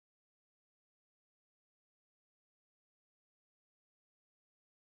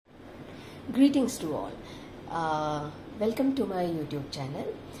Greetings to all. Welcome to my YouTube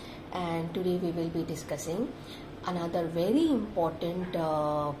channel, and today we will be discussing another very important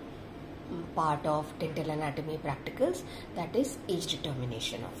part of dental anatomy practicals, that is age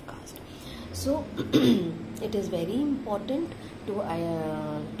determination of cast. So it is very important to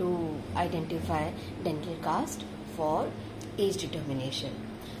identify dental cast for age determination.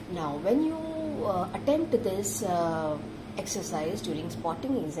 Now when you attempt this exercise during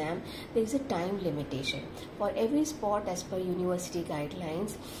spotting exam, there is a time limitation for every spot. As per university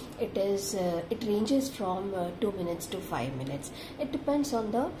guidelines, it ranges from 2 minutes to 5 minutes. It depends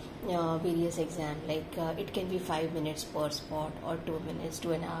on the various exam, like it can be 5 minutes per spot, or 2 minutes,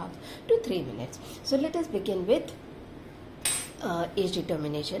 2.5 to 3 minutes. So let us begin with age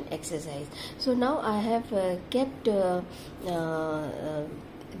determination exercise. So now I have kept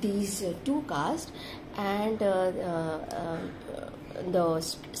these two casts and the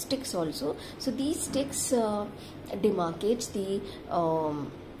sticks also. So these sticks demarcates the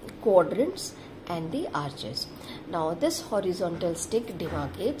quadrants and the arches. Now this horizontal stick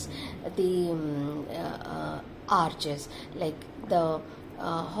demarcates the arches, like the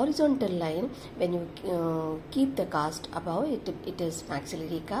horizontal line. When you keep the cast above it, it is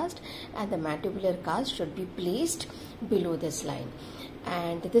maxillary cast, and the mandibular cast should be placed below this line.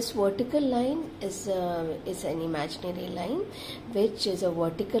 And this vertical line is an imaginary line, which is a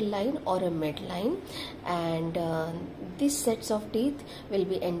vertical line or a midline, and these sets of teeth will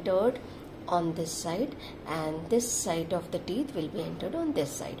be entered on this side, and this side of the teeth will be entered on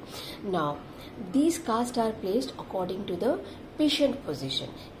this side. Now these casts are placed according to the patient position.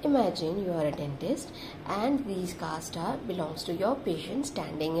 Imagine you are a dentist and these casts belongs to your patient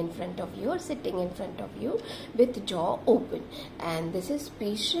standing in front of you or sitting in front of you with jaw open, and this is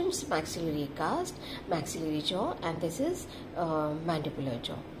patient's maxillary cast, maxillary jaw, and this is mandibular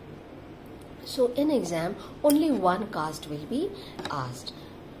jaw. So in exam only one cast will be asked,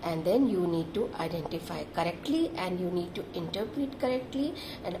 and then you need to identify correctly and you need to interpret correctly,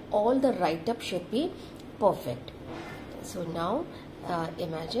 and all the write-up should be perfect. So now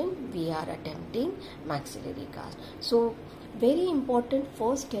imagine we are attempting maxillary cast. So very important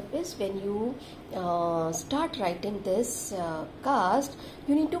first step is, when you start writing this cast,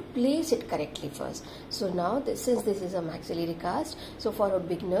 you need to place it correctly first. So now since this is a maxillary cast, so for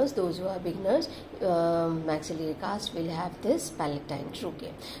beginners, those who are beginners, maxillary cast will have this palatine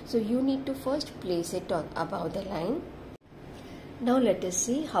trochanter. So you need to first place it on above the line. Now let us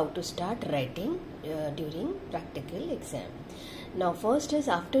see how to start writing during practical exam. Now first is,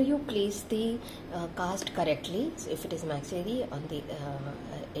 after you place the cast correctly, so if it is maxillary, on the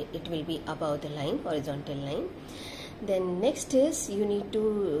it will be above the line, horizontal line. Then next is, you need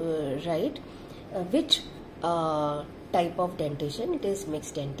to write which type of dentition. It is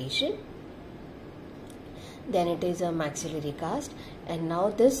mixed dentition. Then it is a maxillary cast, and now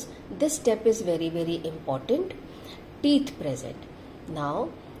this step is very important. Teeth present. Now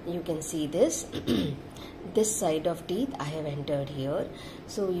you can see this this side of teeth I have entered here.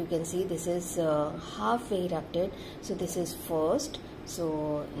 So you can see this is halfway erupted. So this is first,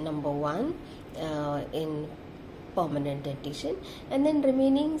 so number 1 in permanent dentition, and then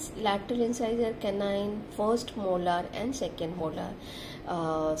remaining lateral incisor, canine, first molar and second molar.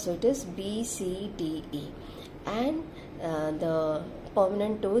 So it is B, C, D, E, and the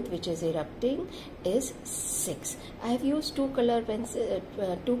permanent tooth which is erupting is 6. I have used two colors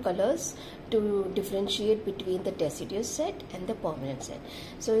to differentiate between the deciduous set and the permanent set.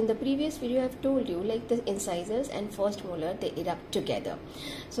 So in the previous video I have told you, like the incisors and first molar, they erupt together.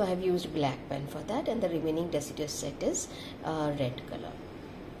 So I have used black pen for that, and the remaining deciduous set is red color.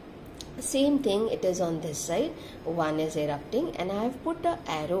 Same thing it is on this side. One is erupting, and I have put a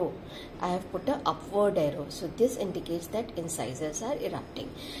arrow. I have put a upward arrow. So this indicates that incisors are erupting,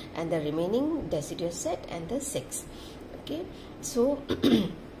 and the remaining deciduous set and the 6. Okay, so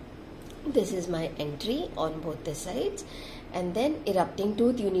this is my entry on both the sides. And then erupting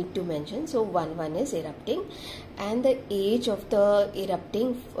tooth you need to mention. So 1 is erupting, and the age of the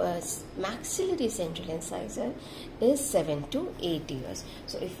erupting maxillary central incisor is 7 to 8 years.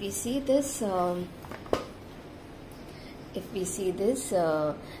 So if we see this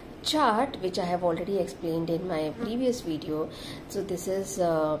chart, which I have already explained in my previous video, so this is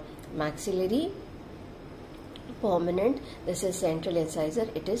maxillary, permanent, this is central incisor,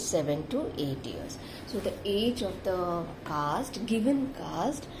 it is 7 to 8 years. So the age of the cast, given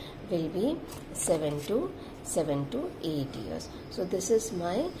cast, will be 7 to 8 years. So this is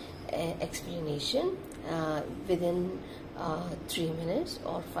my explanation. Within 3 minutes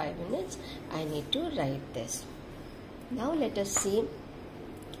or 5 minutes I need to write this. Now let us see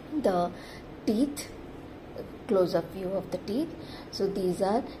the teeth, close-up view of the teeth. So these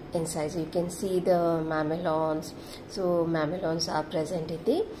are incisors. You can see the mamelons. So mamelons are present in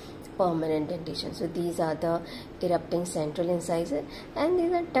the permanent dentition. So these are the erupting central incisor, and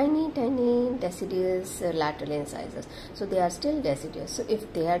these are tiny deciduous lateral incisors. So they are still deciduous. So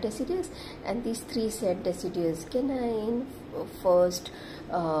if they are deciduous, and these three set deciduous canine, first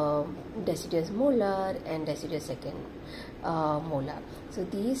deciduous molar and deciduous second molar. So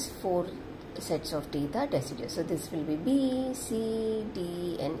these four sets of teeth are deciduous. So this will be B, C,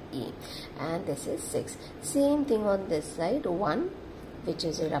 D and E, and this is 6. Same thing on this side, 1 which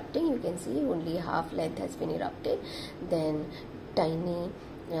is erupting. You can see only half length has been erupted. Then tiny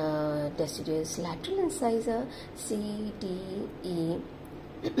deciduous lateral incisor, C, D, E,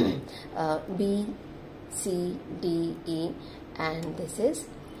 B, C, D, E, and this is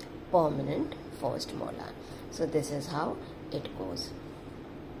permanent first molar. So this is how it goes.